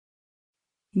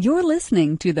You're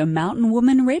listening to the Mountain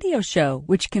Woman Radio Show,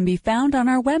 which can be found on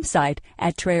our website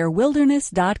at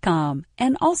TrayerWilderness.com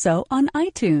and also on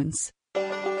iTunes.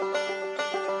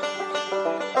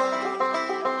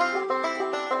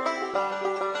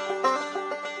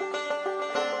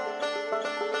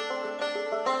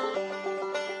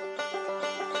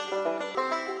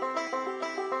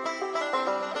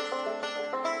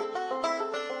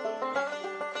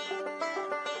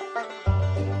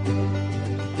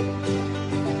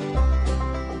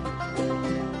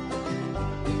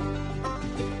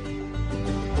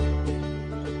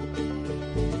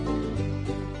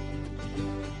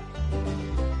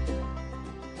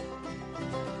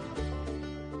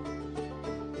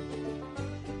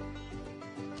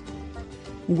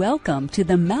 Welcome to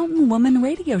the Mountain Woman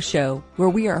Radio Show, where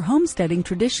we are homesteading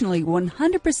traditionally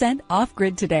 100%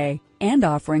 off-grid today and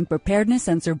offering preparedness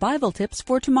and survival tips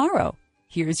for tomorrow.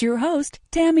 Here's your host,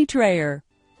 Tammy Trayer.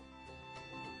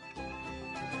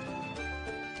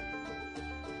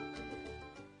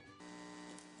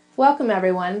 Welcome,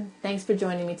 everyone. Thanks for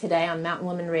joining me today on Mountain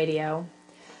Woman Radio.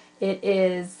 It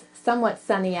is somewhat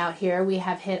sunny out here. We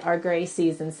have hit our gray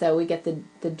season, so we get the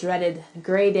dreaded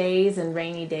gray days and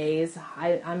rainy days.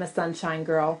 I'm a sunshine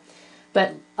girl.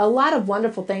 But a lot of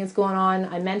wonderful things going on.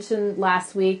 I mentioned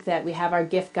last week that we have our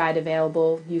gift guide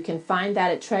available. You can find that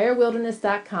at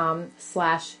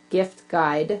TrayerWilderness.com/gift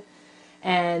guide.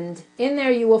 And in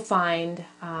there you will find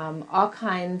all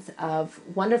kinds of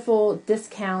wonderful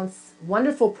discounts,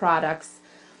 wonderful products.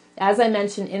 As I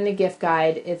mentioned in the gift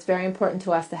guide, it's very important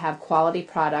to us to have quality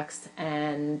products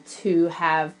and to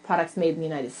have products made in the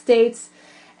United States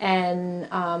and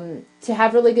to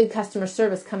have really good customer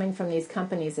service coming from these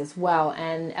companies as well.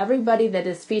 And everybody that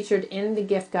is featured in the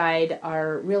gift guide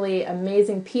are really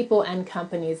amazing people and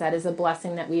companies. That is a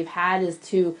blessing that we've had, is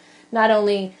to not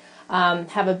only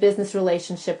have a business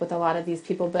relationship with a lot of these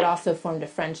people, but also formed a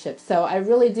friendship. So I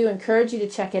really do encourage you to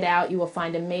check it out. You will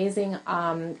find amazing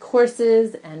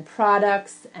courses and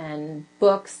products and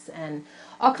books and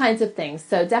all kinds of things.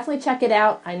 So definitely check it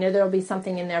out. I know there will be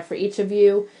something in there for each of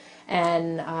you,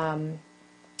 and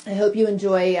I hope you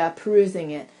enjoy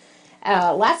perusing it.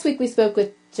 Last week we spoke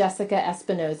with Jessica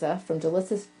Espinoza from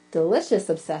Delicious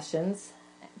Obsessions.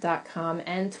 .com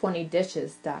and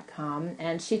 20dishes.com,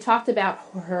 and she talked about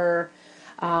her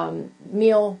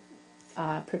meal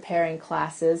preparing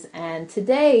classes, and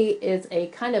today is a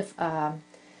kind of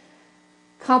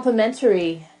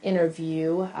complimentary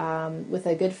interview with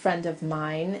a good friend of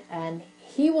mine, and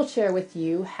he will share with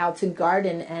you how to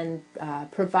garden and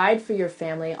provide for your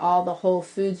family all the whole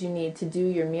foods you need to do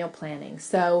your meal planning.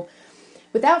 So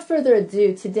without further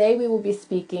ado, today we will be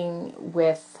speaking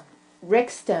with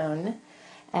Rick Stone,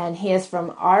 and he is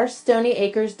from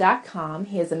ourstoneyacres.com.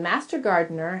 He is a master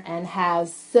gardener and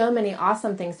has so many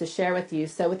awesome things to share with you.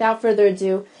 So without further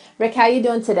ado, Rick, how are you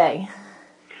doing today?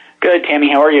 Good,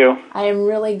 Tammy. How are you? I am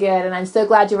really good, and I'm so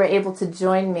glad you were able to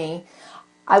join me.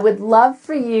 I would love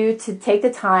for you to take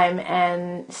the time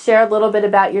and share a little bit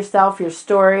about yourself, your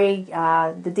story,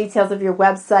 the details of your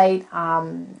website.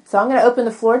 So I'm going to open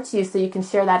the floor to you so you can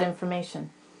share that information.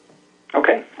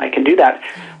 Okay, I can do that.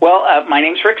 Well, my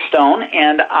name's Rick Stone,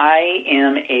 and I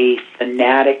am a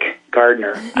fanatic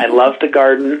gardener. I love to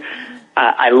garden.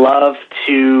 I love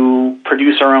to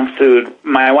produce our own food.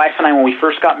 My wife and I, when we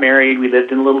first got married, we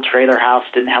lived in a little trailer house,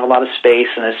 didn't have a lot of space,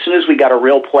 and as soon as we got a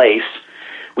real place,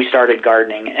 we started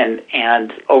gardening.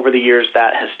 And over the years,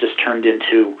 that has just turned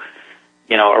into,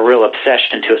 a real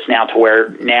obsession to us now, to where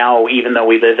now, even though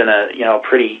we live in a,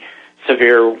 pretty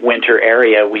severe winter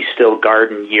area, we still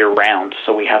garden year-round.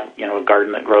 So we have, a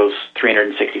garden that grows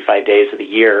 365 days of the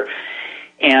year.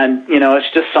 And,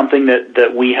 it's just something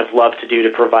that we have loved to do,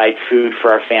 to provide food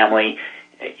for our family.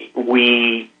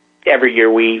 Every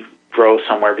year we grow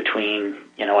somewhere between,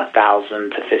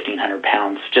 1,000 to 1,500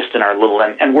 pounds just in our little,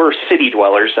 and we're city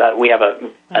dwellers. We have a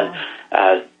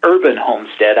urban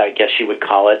homestead, I guess you would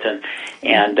call it, and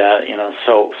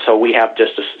so we have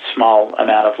just a small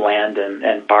amount of land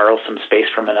and borrow some space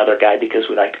from another guy because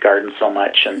we like to garden so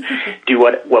much and do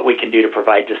what we can do to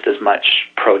provide just as much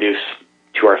produce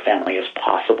to our family as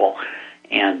possible.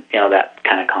 And, that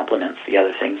kind of complements the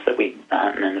other things that we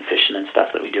hunt and the fishing and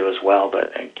stuff that we do as well,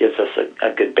 but it gives us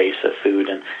a good base of food.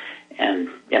 And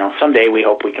someday we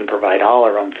hope we can provide all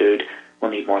our own food. We'll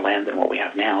need more land than what we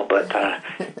have now, but,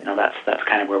 that's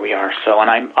kind of where we are. So, and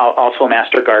I'm also a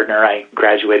master gardener. I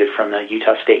graduated from the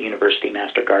Utah State University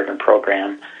Master Gardener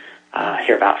Program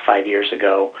here about 5 years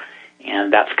ago,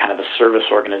 and that's kind of a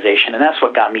service organization, and that's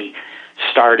what got me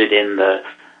started in the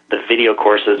video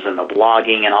courses and the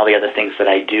blogging and all the other things that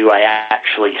I do. I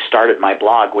actually started my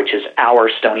blog, which is Our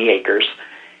Stoney Acres,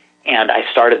 And I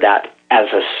started that as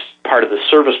part of the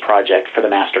service project for the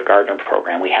Master Gardener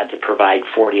program. We had to provide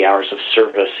 40 hours of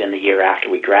service in the year after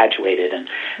we graduated, and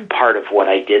part of what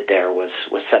I did there was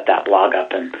set that blog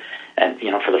up, and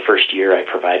for the first year I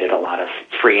provided a lot of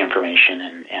free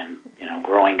information and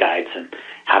growing guides and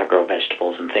how to grow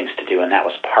vegetables and things to do, and that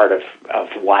was part of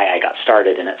why I got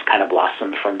started, and it's kind of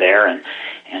blossomed from there,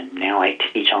 and now I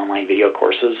teach online video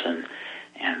courses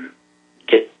and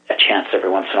get a chance every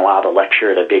once in a while to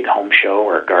lecture at a big home show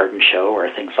or a garden show or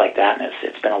things like that, and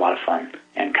it's been a lot of fun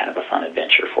and kind of a fun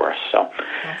adventure for us. So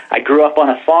I grew up on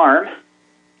a farm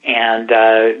and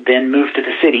then moved to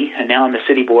the city, and now I'm a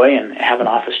city boy and have an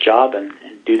office job and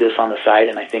do this on the side,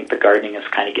 and I think the gardening is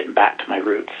kind of getting back to my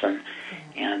roots and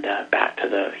back to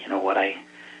the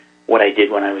what I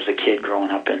did when I was a kid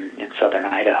growing up in southern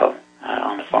Idaho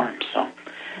on the farm. So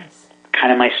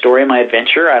kind of my story, my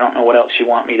adventure. I don't know what else you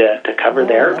want me to cover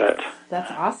there, but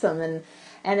that's awesome,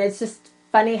 and it's just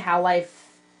funny how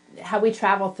we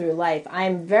travel through life.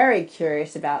 I'm very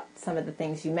curious about some of the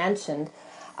things you mentioned.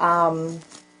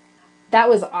 That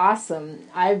was awesome.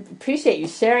 I appreciate you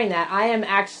sharing that.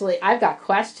 I've got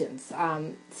questions.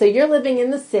 So you're living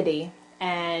in the city,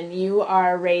 and you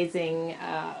are raising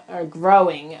or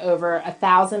growing over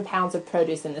 1,000 pounds of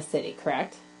produce in the city,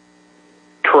 correct?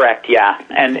 Correct, yeah.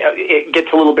 And it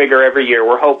gets a little bigger every year.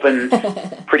 We're hoping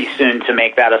pretty soon to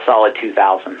make that a solid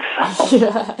 2,000. So.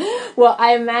 Yeah. Well,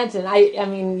 I imagine. I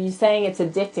mean, you saying it's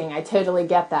addicting. I totally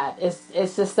get that.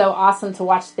 It's just so awesome to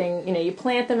watch things. You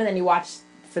plant them and then you watch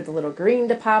for the little green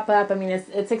to pop up. I mean,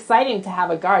 it's exciting to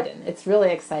have a garden. It's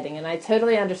really exciting, and I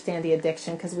totally understand the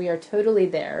addiction because we are totally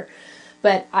there.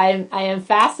 But I am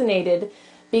fascinated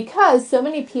because so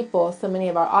many people, so many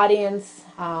of our audience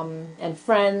and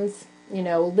friends,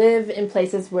 live in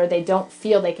places where they don't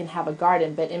feel they can have a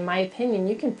garden. But in my opinion,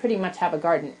 you can pretty much have a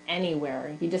garden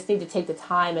anywhere. You just need to take the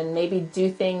time and maybe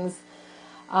do things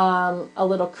a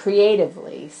little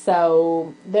creatively.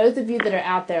 So those of you that are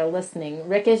out there listening,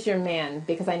 Rick is your man,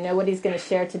 because I know what he's going to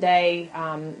share today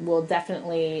will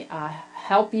definitely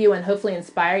help you and hopefully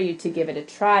inspire you to give it a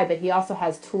try. But he also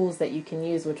has tools that you can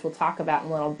use, which we'll talk about in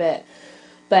a little bit.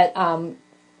 But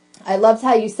I loved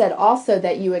how you said also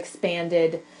that you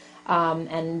expanded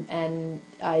and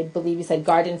I believe you said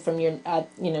garden from your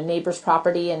neighbor's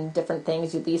property and different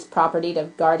things. You lease property to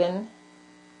garden.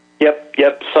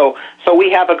 Yep. So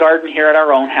we have a garden here at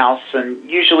our own house, and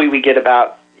usually we get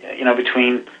about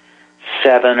between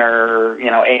 700 or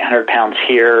 800 pounds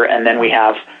here, and then we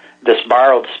have this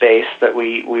borrowed space that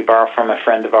we borrow from a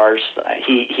friend of ours.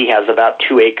 He has about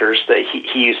 2 acres that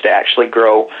he used to actually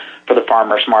grow for the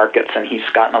farmers markets, and he's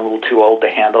gotten a little too old to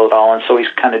handle it all, and so he's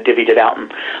kind of divvied it out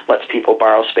and lets people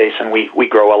borrow space, and we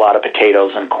grow a lot of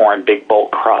potatoes and corn, big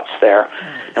bulk crops there,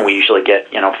 and we usually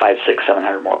get 500, 600,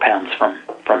 700 more pounds from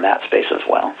that space as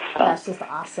well. So. That's just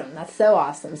awesome. That's so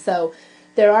awesome. So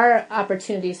there are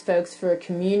opportunities, folks, for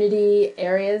community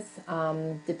areas,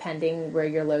 depending where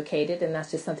you're located, and that's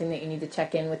just something that you need to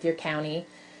check in with your county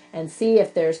and see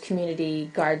if there's community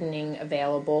gardening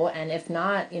available. And if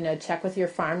not, check with your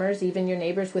farmers, even your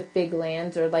neighbors with big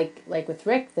lands, or like with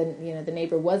Rick, the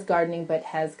neighbor was gardening but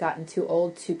has gotten too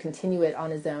old to continue it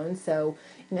on his own. So,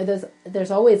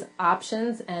 there's always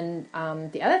options. And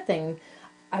the other thing,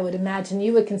 I would imagine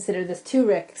you would consider this too,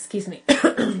 Rick, excuse me,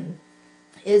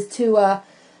 is to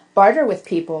barter with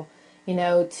people,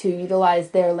 to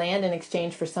utilize their land in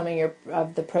exchange for some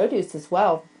of the produce as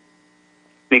well.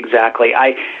 Exactly.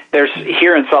 There's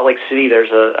here in Salt Lake City.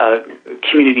 There's a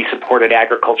community-supported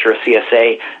agriculture, a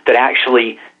CSA, that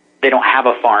actually they don't have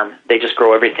a farm. They just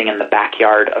grow everything in the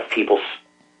backyard of people's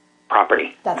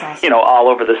property. That's awesome. All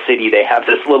over the city, they have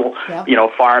this little,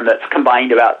 farm that's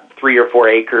combined about 3 or 4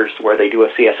 acres where they do a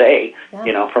CSA,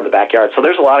 from the backyard. So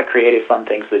there's a lot of creative, fun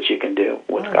things that you can do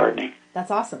with gardening.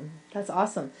 That's awesome. That's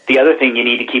awesome. The other thing you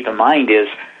need to keep in mind is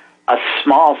a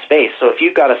small space. So if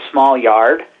you've got a small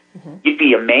yard, you'd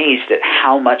be amazed at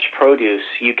how much produce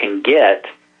you can get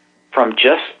from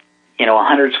just,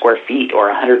 100 square feet or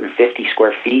 150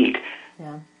 square feet.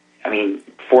 Yeah. I mean,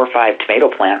 4 or 5 tomato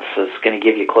plants is going to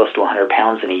give you close to 100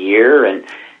 pounds in a year. And,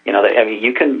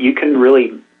 you can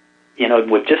really,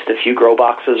 with just a few grow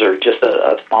boxes or just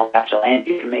a small patch of land,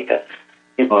 you can make a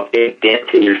big dent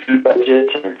in your food budget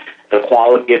and the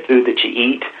quality of food that you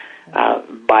eat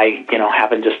by,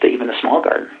 having just even a small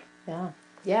garden.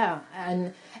 Yeah.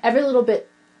 And every little bit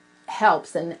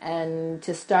helps. And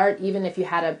to start, even if you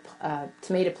had a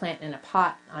tomato plant in a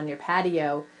pot on your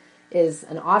patio, is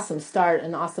an awesome start,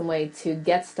 an awesome way to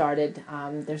get started.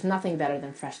 There's nothing better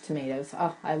than fresh tomatoes.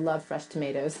 Oh, I love fresh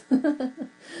tomatoes.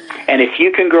 And if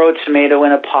you can grow a tomato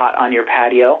in a pot on your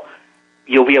patio,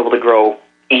 you'll be able to grow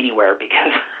anywhere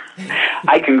because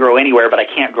I can grow anywhere, but I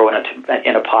can't grow in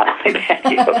a pot on my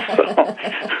patio. So.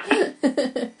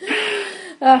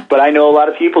 But I know a lot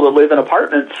of people that live in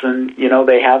apartments, and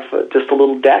they have just a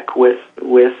little deck with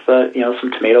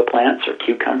some tomato plants or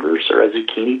cucumbers or a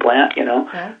zucchini plant,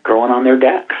 growing on their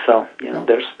deck. So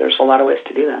there's a lot of ways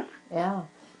to do that. Yeah.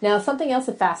 Now, something else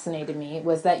that fascinated me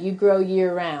was that you grow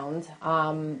year-round.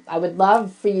 I would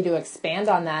love for you to expand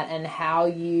on that and how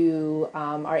you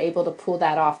are able to pull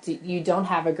that off. You don't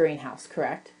have a greenhouse,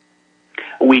 correct?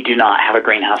 We do not have a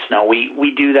greenhouse, no.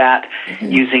 We do that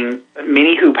using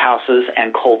mini hoop houses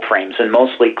and cold frames, and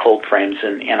mostly cold frames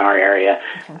in our area.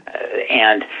 Okay.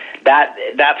 And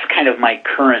that's kind of my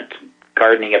current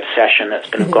gardening obsession that's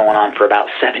been going on for about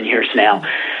 7 years now.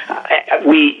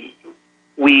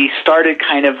 We started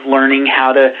kind of learning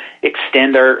how to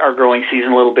extend our growing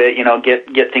season a little bit,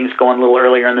 get things going a little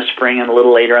earlier in the spring and a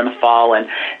little later in the fall. And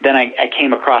then I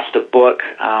came across a book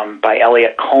by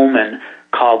Elliot Coleman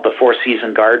called The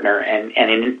Four-Season Gardener. And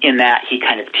in that, he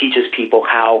kind of teaches people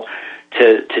how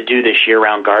to do this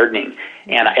year-round gardening.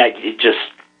 And it just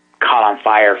caught on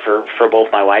fire for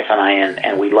both my wife and I,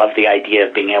 and we love the idea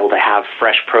of being able to have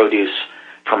fresh produce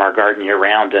from our garden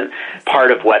year-round. And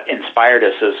part of what inspired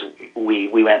us is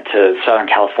we went to Southern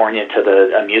California to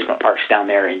the amusement parks down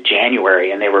there in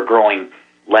January, and they were growing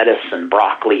lettuce and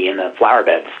broccoli in the flower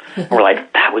beds. And we're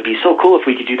like, that would be so cool if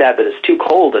we could do that, but it's too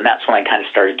cold. And that's when I kind of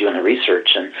started doing the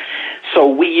research. And so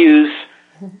we use,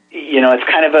 it's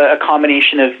kind of a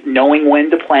combination of knowing when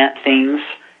to plant things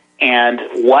and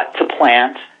what to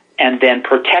plant, and then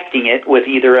protecting it with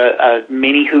either a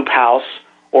mini hoop house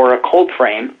or a cold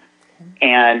frame.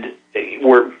 And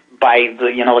by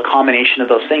the combination of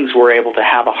those things, we're able to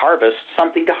have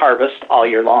something to harvest all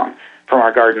year long from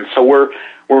our garden. So we're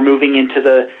moving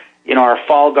into our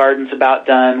fall garden's about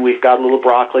done. We've got a little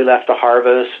broccoli left to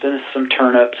harvest and some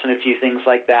turnips and a few things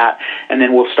like that. And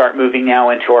then we'll start moving now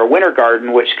into our winter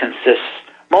garden, which consists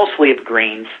mostly of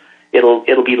greens.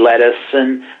 It'll be lettuce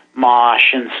and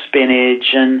mosh and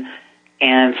spinach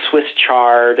and Swiss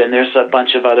chard, and there's a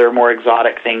bunch of other more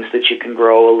exotic things that you can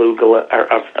grow, arugula,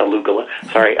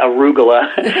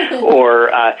 or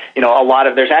a lot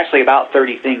of. There's actually about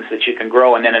 30 things that you can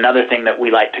grow, and then another thing that we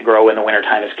like to grow in the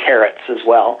wintertime is carrots as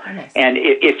well. Nice. And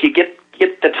if you get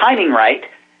the timing right,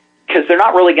 because they're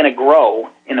not really going to grow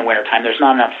in the wintertime, there's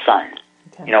not enough sun.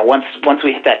 Okay. Once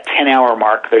we hit that 10-hour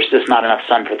mark, there's just not enough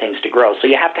sun for things to grow. So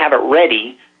you have to have it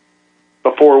ready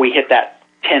before we hit that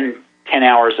 10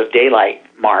 hours of daylight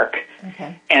mark.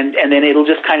 Okay. And then it'll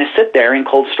just kind of sit there in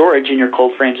cold storage in your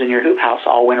cold frames in your hoop house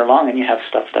all winter long, and you have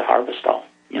stuff to harvest all,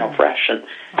 fresh. And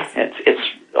awesome. It's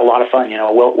a lot of fun.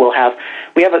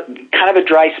 We have a kind of a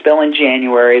dry spell in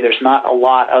January. There's not a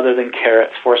lot other than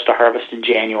carrots for us to harvest in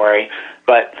January,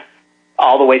 but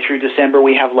all the way through December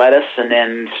we have lettuce, and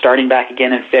then starting back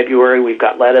again in February we've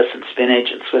got lettuce and spinach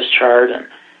and Swiss chard and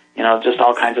just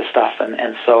all kinds of stuff.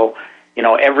 And so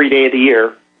every day of the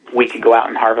year we could go out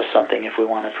and harvest something if we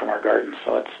wanted from our garden.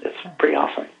 So it's pretty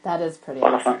awesome. That is pretty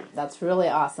awesome. That's really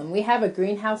awesome. We have a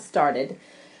greenhouse started,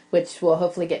 which will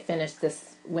hopefully get finished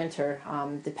this winter,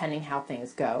 depending how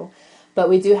things go. But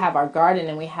we do have our garden,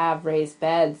 and we have raised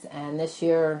beds. And this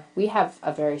year we have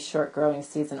a very short growing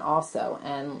season also.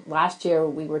 And last year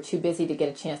we were too busy to get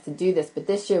a chance to do this. But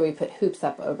this year we put hoops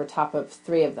up over top of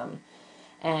 3 of them.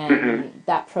 And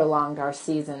that prolonged our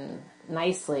season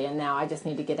nicely, and now I just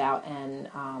need to get out and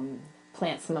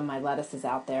plant some of my lettuces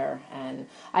out there. And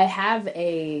I have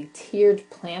a tiered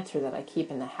planter that I keep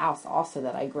in the house also,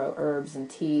 that I grow herbs and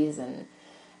teas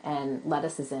and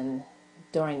lettuces in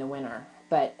during the winter.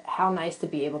 But how nice to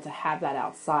be able to have that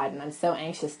outside, and I'm so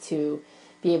anxious to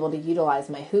be able to utilize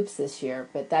my hoops this year.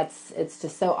 But it's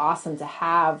just so awesome to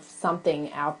have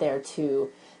something out there to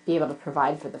be able to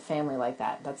provide for the family like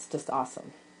that. That's just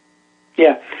awesome.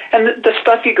 Yeah, and the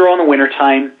stuff you grow in the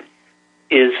wintertime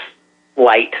is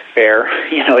light fare.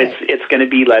 It's going to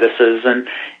be lettuces and,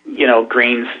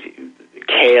 greens,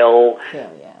 kale,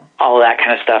 all of that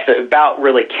kind of stuff.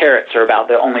 Carrots are about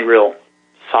the only real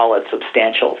solid,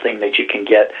 substantial thing that you can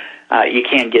get. You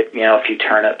can get, a few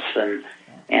turnips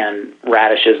and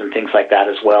radishes and things like that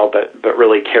as well, but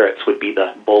really carrots would be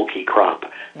the bulky crop,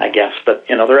 I guess. But,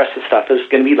 the rest of the stuff is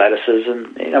going to be lettuces,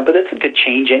 and, but it's a good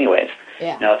change anyways.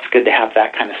 Yeah. It's good to have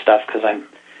that kind of stuff, because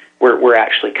we're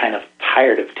actually kind of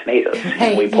tired of tomatoes.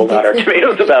 We pulled out our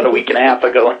tomatoes about a week and a half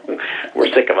ago, and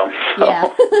we're sick of them. So.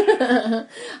 Yeah,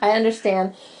 I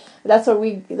understand. That's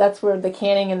where the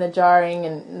canning and the jarring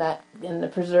and the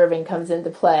preserving comes into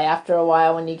play after a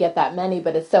while when you get that many.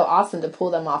 But it's so awesome to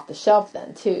pull them off the shelf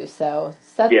then too. So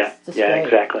that's just great.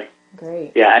 Exactly.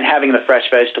 Great. Yeah, and having the fresh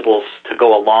vegetables to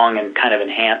go along and kind of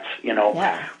enhance,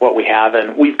 what we have.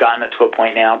 And we've gotten it to a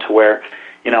point now to where,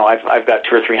 I've got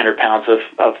 200 or 300 pounds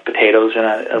of potatoes in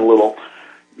a little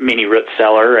mini root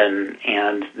cellar, and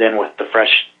then with the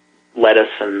fresh lettuce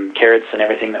and carrots and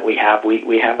everything that we have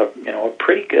a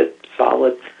pretty good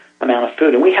solid amount of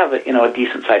food. And we have a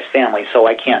decent sized family, so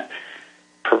I can't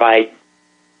provide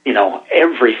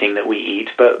everything that we eat,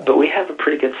 but we have a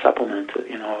pretty good supplement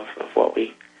of what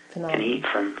we can eat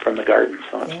from the garden,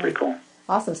 so that's pretty cool.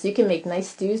 Awesome. So you can make nice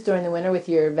stews during the winter with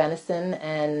your venison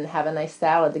and have a nice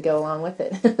salad to go along with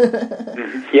it.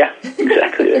 Mm-hmm. Yeah,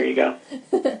 exactly. There you go.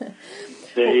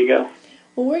 There you go.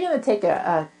 Well, we're going to take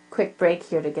a quick break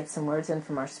here to get some words in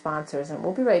from our sponsors, and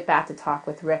we'll be right back to talk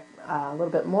with Rick a little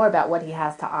bit more about what he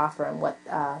has to offer and what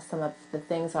some of the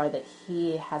things are that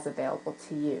he has available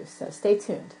to you. So stay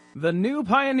tuned. The New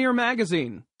Pioneer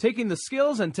Magazine, taking the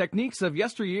skills and techniques of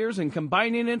yesteryears and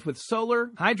combining it with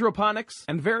solar, hydroponics,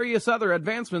 and various other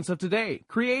advancements of today,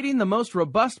 creating the most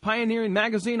robust pioneering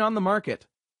magazine on the market.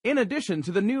 In addition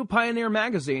to the New Pioneer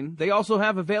Magazine, they also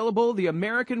have available the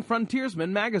American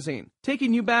Frontiersman Magazine,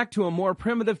 taking you back to a more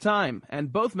primitive time,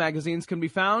 and both magazines can be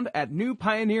found at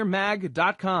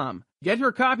newpioneermag.com. Get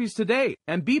your copies today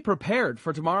and be prepared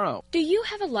for tomorrow. Do you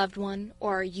have a loved one,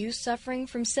 or are you suffering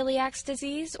from celiac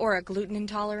disease or a gluten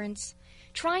intolerance?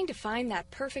 Trying to find that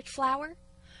perfect flour?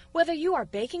 Whether you are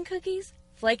baking cookies,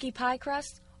 flaky pie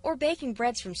crusts, or baking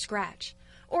breads from scratch,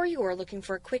 or you are looking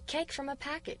for a quick cake from a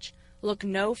package, look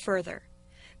no further.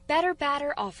 Better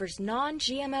Batter offers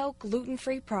non-GMO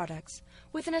gluten-free products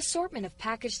with an assortment of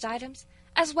packaged items,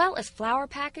 as well as flour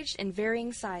packaged in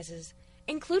varying sizes,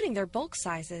 including their bulk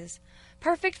sizes,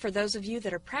 perfect for those of you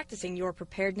that are practicing your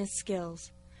preparedness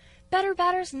skills. Better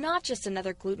Batter's not just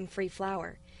another gluten-free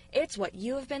flour. It's what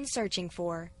you have been searching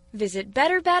for. Visit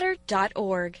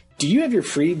betterbatter.org. Do you have your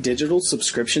free digital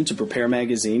subscription to Prepare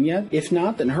Magazine yet? If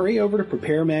not, then hurry over to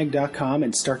preparemag.com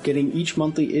and start getting each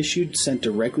monthly issue sent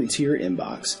directly to your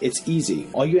inbox. It's easy.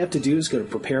 All you have to do is go to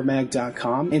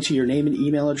preparemag.com, enter your name and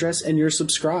email address, and you're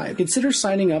subscribed. Consider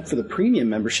signing up for the premium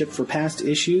membership for past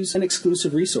issues and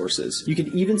exclusive resources. You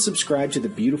can even subscribe to the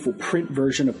beautiful print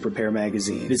version of Prepare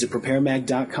Magazine. Visit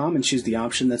preparemag.com and choose the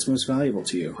option that's most valuable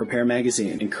to you. Prepare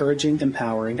Magazine, encouraging,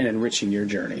 empowering, and enriching your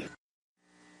journey.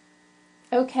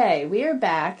 Okay, we are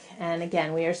back, and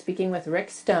again, we are speaking with Rick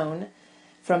Stone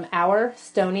from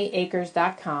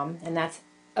OurStoneyAcres.com, and that's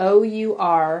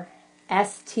OurStoney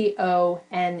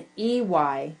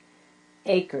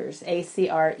Acres,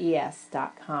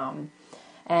 ACRES.com.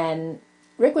 And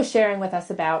Rick was sharing with us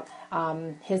about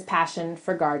his passion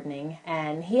for gardening,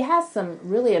 and he has some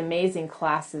really amazing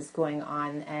classes going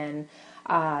on, and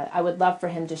I would love for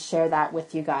him to share that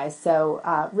with you guys. So,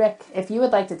 Rick, if you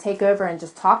would like to take over and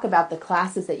just talk about the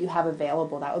classes that you have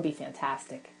available, that would be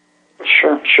fantastic.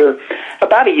 Sure.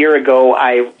 About a year ago,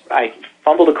 I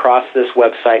fumbled across this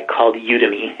website called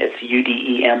Udemy. It's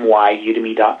Udemy,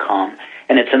 udemy.com,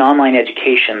 and it's an online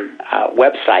education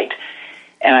website.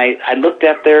 And I looked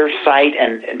at their site,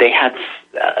 and they had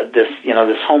this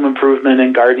home improvement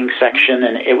and gardening section,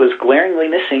 and it was glaringly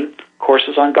missing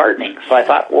courses on gardening. So I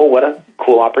thought, well, what a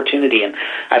cool opportunity, and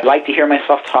I'd like to hear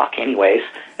myself talk anyways.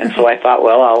 And so I thought,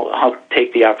 well, I'll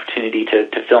take the opportunity to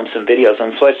film some videos.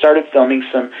 And so I started filming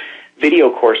some video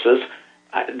courses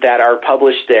that are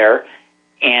published there,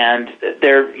 and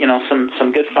they're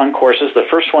some good fun courses. The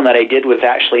first one that I did was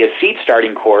actually a seed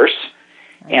starting course,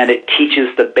 and it teaches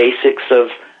the basics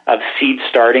of seed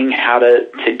starting, how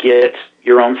to get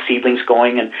your own seedlings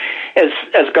going. And as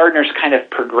gardeners kind of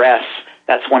progress,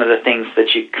 that's one of the things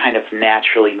that you kind of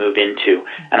naturally move into.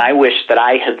 And I wish that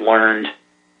I had learned,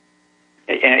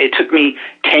 and it took me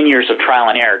 10 years of trial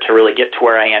and error to really get to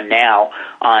where I am now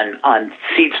on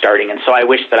seed starting. And so I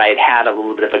wish that I had had a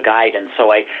little bit of a guide. And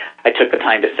so I took the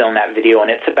time to film that video, and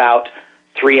it's about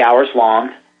 3 hours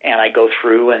long, and I go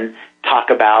through and talk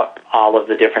about all of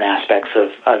the different aspects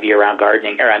of year-round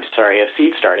gardening, of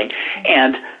seed starting.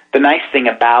 And the nice thing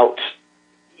about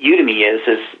Udemy is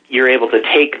you're able to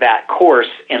take that course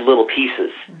in little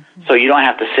pieces. Mm-hmm. So you don't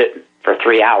have to sit for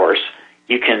 3 hours.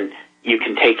 You can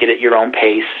take it at your own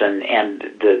pace, and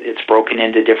it's broken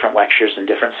into different lectures and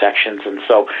different sections. And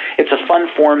so it's a fun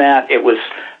format. It was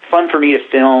fun for me to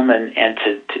film and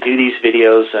to do these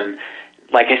videos. And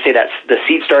like I say, that's the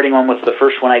seed starting one was the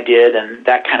first one I did, and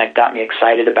that kind of got me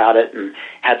excited about it and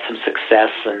had some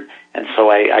success. And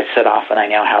so I set off, and I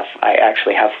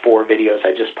actually have 4 videos.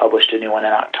 I just published a new one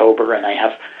in October, and I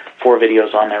have 4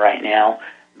 videos on there right now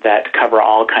that cover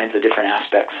all kinds of different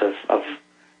aspects of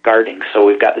gardening. So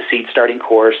we've got the seed starting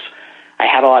course. I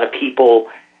had a lot of people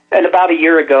And about a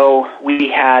year ago, we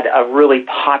had a really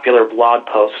popular blog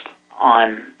post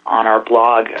on our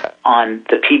blog on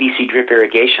the PVC drip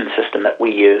irrigation system that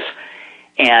we use.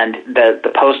 And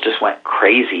the post just went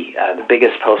crazy, the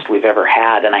biggest post we've ever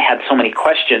had. And I had so many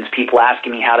questions, people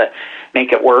asking me how to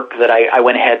make it work, that I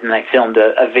went ahead and I filmed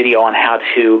a video on how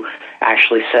to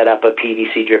actually set up a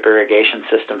PVC drip irrigation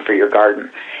system for your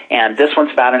garden. And this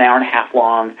one's about an hour and a half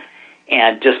long,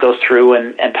 and just goes through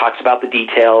and talks about the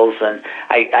details. And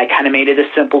I kind of made it a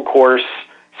simple course.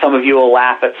 Some of you will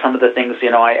laugh at some of the things,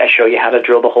 I show you how to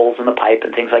drill the holes in the pipe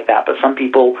and things like that, but some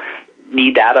people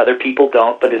need that, other people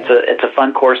don't. But it's a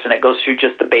fun course, and it goes through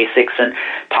just the basics and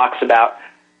talks about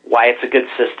why it's a good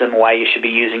system, why you should be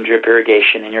using drip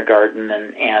irrigation in your garden,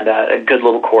 and a good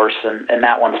little course, and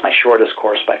that one's my shortest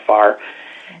course by far.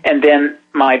 And then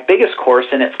my biggest course,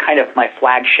 and it's kind of my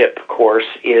flagship course,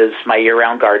 is my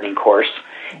year-round gardening course.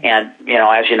 And,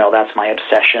 as you know, that's my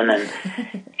obsession,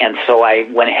 and so I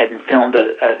went ahead and filmed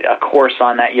a course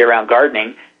on that year-round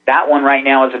gardening. That one right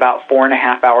now is about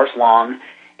 4.5 hours long,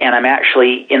 and I'm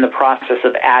actually in the process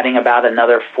of adding about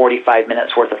another 45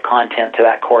 minutes worth of content to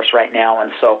that course right now.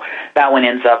 And so that one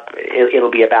ends up, it'll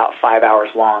be about 5 hours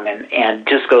long, and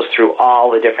just goes through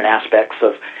all the different aspects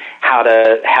of how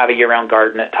to have a year-round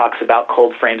garden. It talks about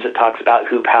cold frames. It talks about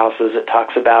hoop houses. It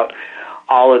talks about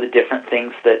all of the different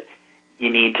things that you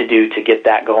need to do to get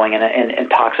that going, and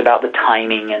talks about the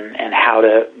timing and how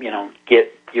to,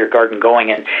 get your garden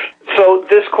going. And so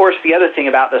this course, the other thing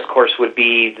about this course would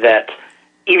be that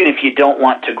even if you don't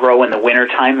want to grow in the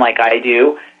wintertime like I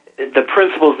do, the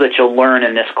principles that you'll learn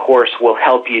in this course will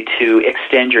help you to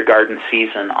extend your garden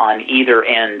season on either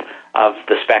end of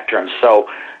the spectrum. So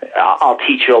I'll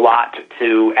teach you a lot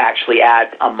to actually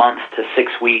add a month to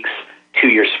 6 weeks to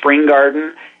your spring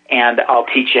garden, and I'll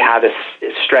teach you how to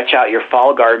stretch out your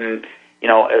fall garden,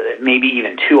 maybe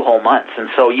even 2 whole months. And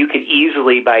so you could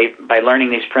easily, by learning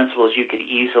these principles, you could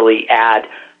easily add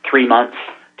 3 months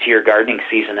to your gardening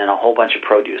season and a whole bunch of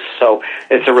produce. So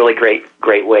it's a really great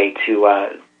way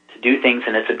to do things,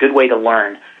 and it's a good way to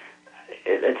learn.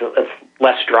 It's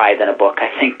less dry than a book. I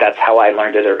think that's how I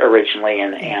learned it originally,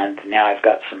 and now I've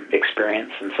got some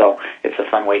experience, and so it's a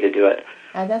fun way to do it.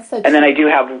 That's so true. And then I do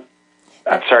have...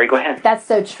 sorry, go ahead. That's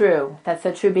so true. That's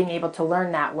so true, being able to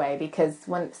learn that way, because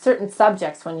when certain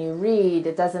subjects, when you read,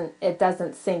 it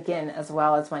doesn't sink in as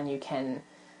well as when you can,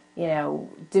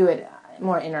 do it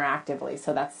more interactively.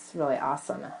 So that's really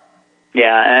awesome.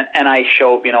 Yeah, and I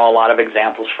show, a lot of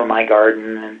examples from my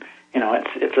garden, and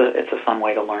it's a fun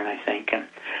way to learn, I think. And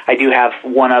I do have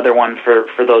one other one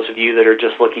for those of you that are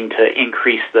just looking to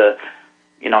increase the,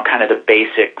 kind of the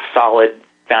basic solid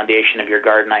foundation of your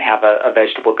garden. I have a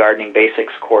vegetable gardening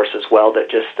basics course as well that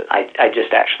I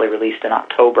just actually released in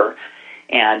October.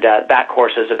 And that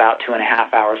course is about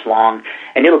 2.5 hours long,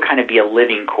 and it'll kind of be a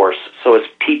living course. So as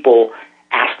people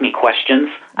ask me questions,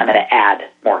 I'm going to add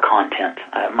more content.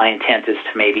 My intent is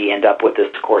to maybe end up with this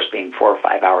course being 4 or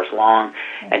 5 hours long,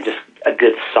 and just a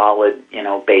good solid,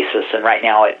 basis. And right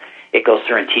now it goes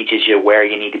through and teaches you where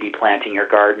you need to be planting your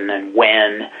garden and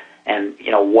when, and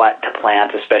what to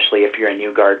plant, especially if you're a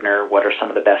new gardener. What are some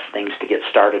of the best things to get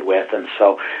started with? And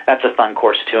so that's a fun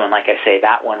course too. And like I say,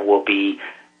 that one will be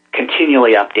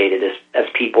continually updated as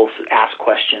people ask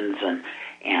questions, and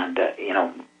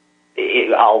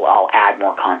I'll add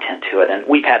more content to it. And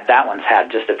that one's had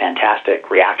just a fantastic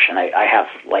reaction. I have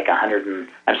like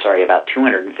about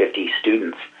 250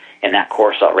 students in that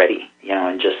course already,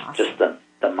 in just the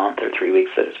month or 3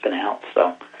 weeks that it's been out.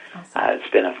 So it's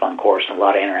been a fun course, and a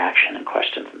lot of interaction and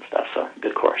questions and stuff. So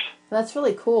good course. That's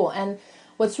really cool. And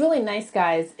what's really nice,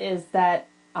 guys, is that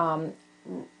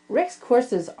Rick's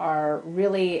courses are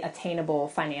really attainable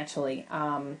financially.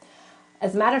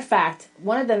 As a matter of fact,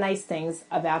 one of the nice things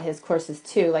about his courses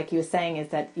too, like you were saying, is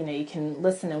that you can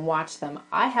listen and watch them.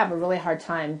 I have a really hard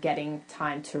time getting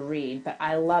time to read, but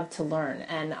I love to learn,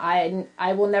 and I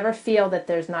will never feel that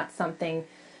there's not something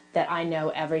that I know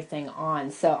everything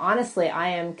on. So honestly, I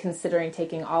am considering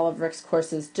taking all of Rick's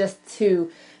courses just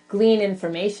to glean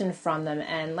information from them.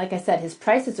 And like I said, his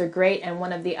prices are great, and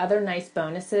one of the other nice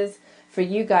bonuses for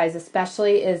you guys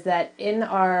especially is that in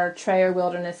our Trayer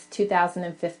Wilderness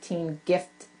 2015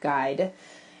 gift guide,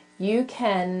 you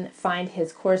can find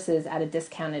his courses at a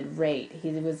discounted rate.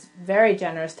 He was very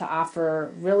generous to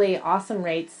offer really awesome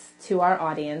rates to our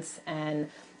audience, and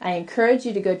I encourage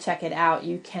you to go check it out.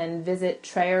 You can visit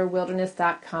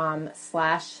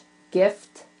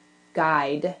trayerwilderness.com/gift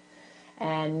guide,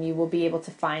 and you will be able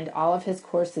to find all of his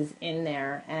courses in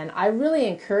there. And I really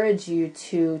encourage you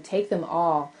to take them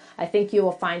all. I think you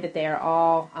will find that they are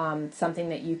all something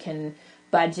that you can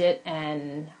budget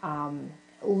and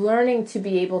learning to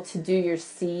be able to do your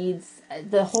seeds,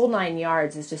 the whole 9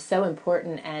 yards is just so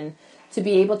important, and to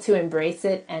be able to embrace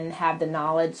it and have the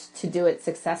knowledge to do it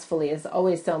successfully is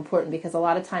always so important, because a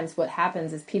lot of times what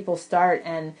happens is people start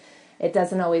and it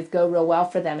doesn't always go real well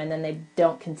for them, and then they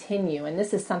don't continue. And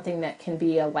this is something that can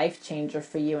be a life changer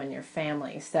for you and your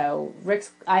family. So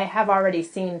I have already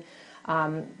seen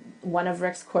one of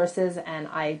Rick's courses, and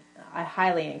I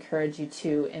highly encourage you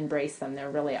to embrace them.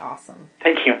 They're really awesome.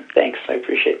 Thank you. Thanks. I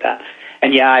appreciate that.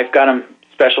 And yeah, I've got them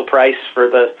special price for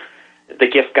the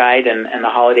gift guide and the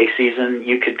holiday season.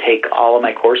 You could take all of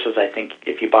my courses. I think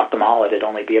if you bought them all, it'd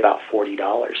only be about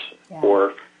 $40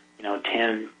 for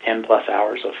 10 plus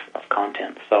hours of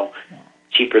content. So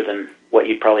cheaper than what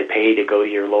you'd probably pay to go to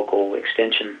your local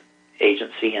extension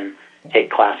agency and take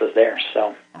classes there.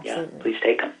 So please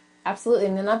take them. Absolutely.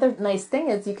 And another nice thing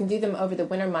is you can do them over the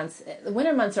winter months. The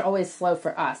winter months are always slow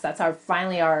for us. That's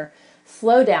finally our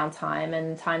slow down time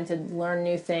and time to learn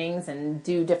new things and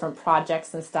do different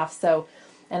projects and stuff. So,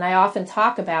 and I often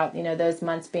talk about, those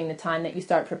months being the time that you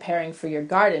start preparing for your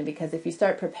garden, because if you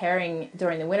start preparing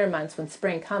during the winter months, when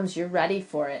spring comes, you're ready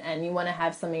for it, and you want to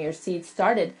have some of your seeds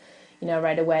started,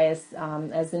 right away as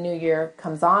the new year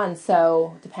comes on.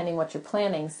 So, depending what you're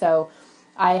planning. So,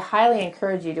 I highly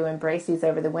encourage you to embrace these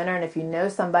over the winter. And if you know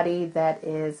somebody that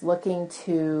is looking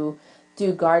to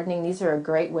do gardening, these are a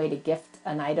great way to gift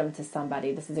an item to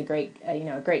somebody. This is a great,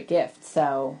 a great gift.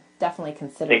 So definitely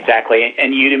consider exactly. that.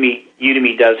 And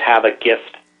Udemy does have a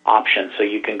gift option, so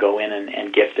you can go in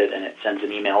and gift it, and it sends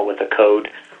an email with a code.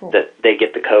 Cool. That they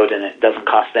get the code, and it doesn't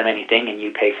cost them anything, and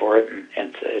you pay for it,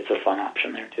 and it's a fun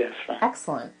option there too. So.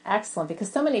 Excellent,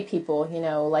 because so many people,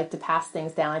 like to pass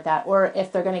things down like that, or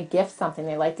if they're going to gift something,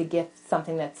 they like to gift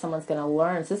something that someone's going to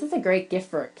learn. So this is a great gift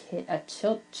for a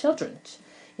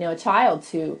child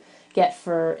to get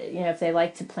for, if they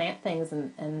like to plant things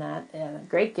and that,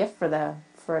 great gift for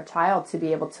a child to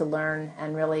be able to learn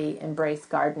and really embrace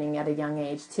gardening at a young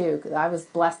age too. 'Cause I was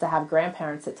blessed to have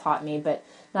grandparents that taught me, but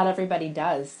not everybody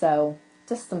does. So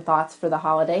just some thoughts for the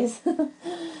holidays.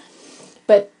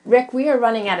 But Rick, we are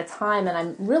running out of time, and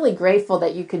I'm really grateful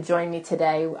that you could join me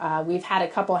today. We've had a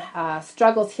couple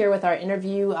struggles here with our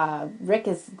interview. Rick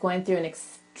is going through an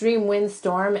extreme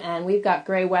windstorm, and we've got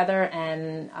gray weather,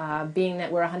 and being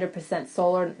that we're 100%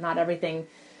 solar, not everything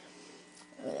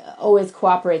always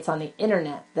cooperates on the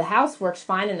internet. The house works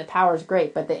fine and the power's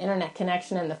great, but the internet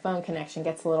connection and the phone connection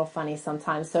gets a little funny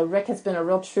sometimes. So Rick has been a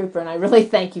real trooper, and I really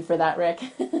thank you for that, Rick.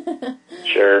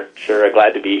 Sure.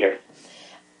 Glad to be here.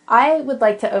 I would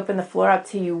like to open the floor up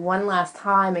to you one last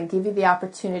time and give you the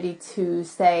opportunity to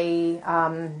say,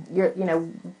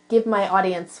 give my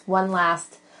audience one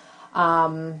last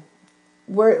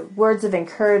words of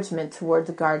encouragement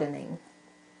towards gardening.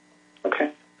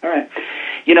 Okay. All right.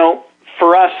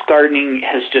 For us, gardening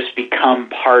has just become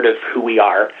part of who we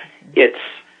are. It's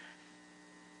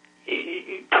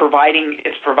providing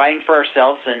for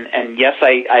ourselves, and yes,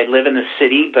 I live in the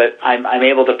city, but I'm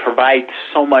able to provide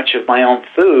so much of my own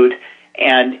food,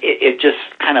 and it just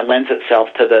kind of lends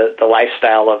itself to the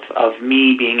lifestyle of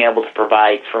me being able to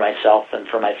provide for myself and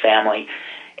for my family.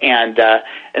 And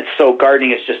so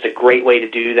gardening is just a great way to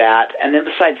do that. And then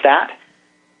besides that,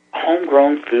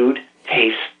 homegrown food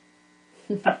tastes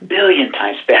a billion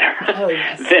times better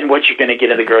than what you're going to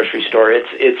get in the grocery store.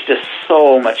 It's just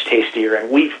so much tastier,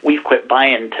 and we've quit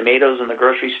buying tomatoes in the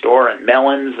grocery store and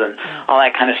melons and all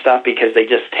that kind of stuff because they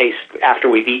just taste, after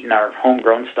we've eaten our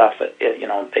homegrown stuff,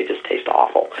 they just taste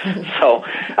awful. So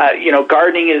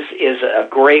gardening is a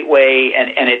great way,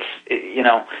 and it's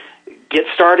get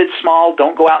started small.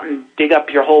 Don't go out and dig up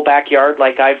your whole backyard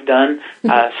like I've done.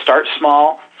 Start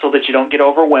small so that you don't get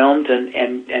overwhelmed, and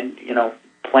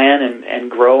plan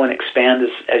and grow and expand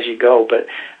as you go. But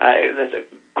that's a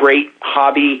great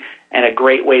hobby and a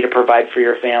great way to provide for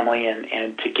your family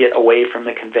and to get away from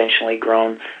the conventionally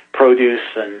grown produce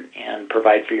and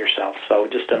provide for yourself. So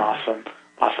just an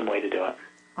awesome way to do it.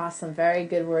 Awesome. Very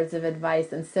good words of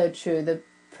advice, and so true. The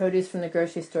produce from the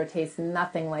grocery store tastes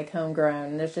nothing like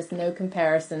homegrown. There's just no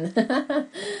comparison.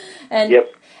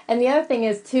 And the other thing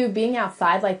is, too, being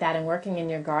outside like that and working in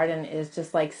your garden is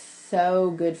just like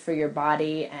so good for your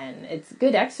body, and it's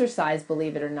good exercise,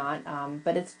 believe it or not.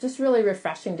 But it's just really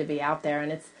refreshing to be out there,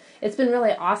 and it's been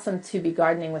really awesome to be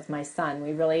gardening with my son.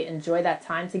 We really enjoy that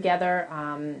time together.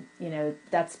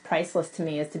 That's priceless to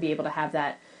me, is to be able to have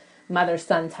that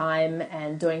mother-son time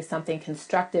and doing something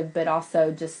constructive, but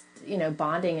also just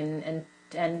bonding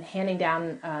and handing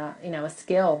down a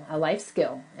skill, a life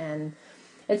skill. And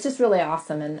it's just really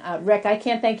awesome. And Rick, I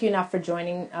can't thank you enough for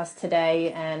joining us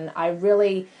today. And I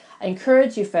really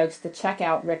encourage you folks to check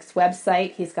out Rick's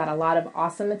website. He's got a lot of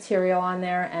awesome material on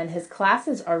there, and his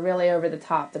classes are really over the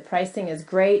top. The pricing is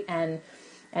great, and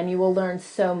you will learn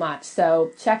so much.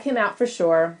 So check him out for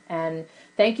sure. And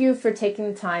thank you for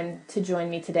taking the time to join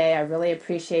me today. I really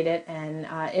appreciate it. And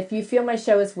if you feel my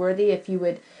show is worthy, if you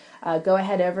would go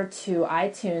ahead over to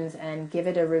iTunes and give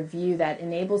it a review, that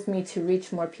enables me to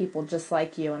reach more people just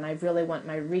like you. And I really want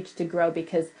my reach to grow,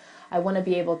 because I want to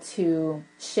be able to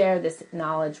share this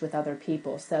knowledge with other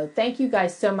people. So thank you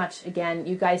guys so much again.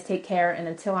 You guys take care, and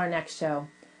until our next show,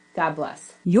 God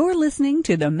bless. You're listening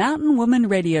to the Mountain Woman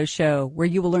Radio Show, where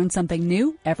you will learn something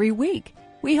new every week.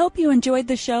 We hope you enjoyed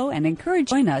the show and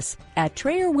encourage you to join us at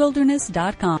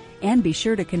TrayerWilderness.com, and be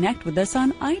sure to connect with us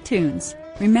on iTunes.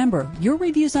 Remember, your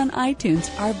reviews on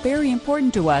iTunes are very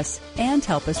important to us and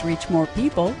help us reach more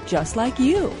people just like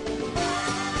you.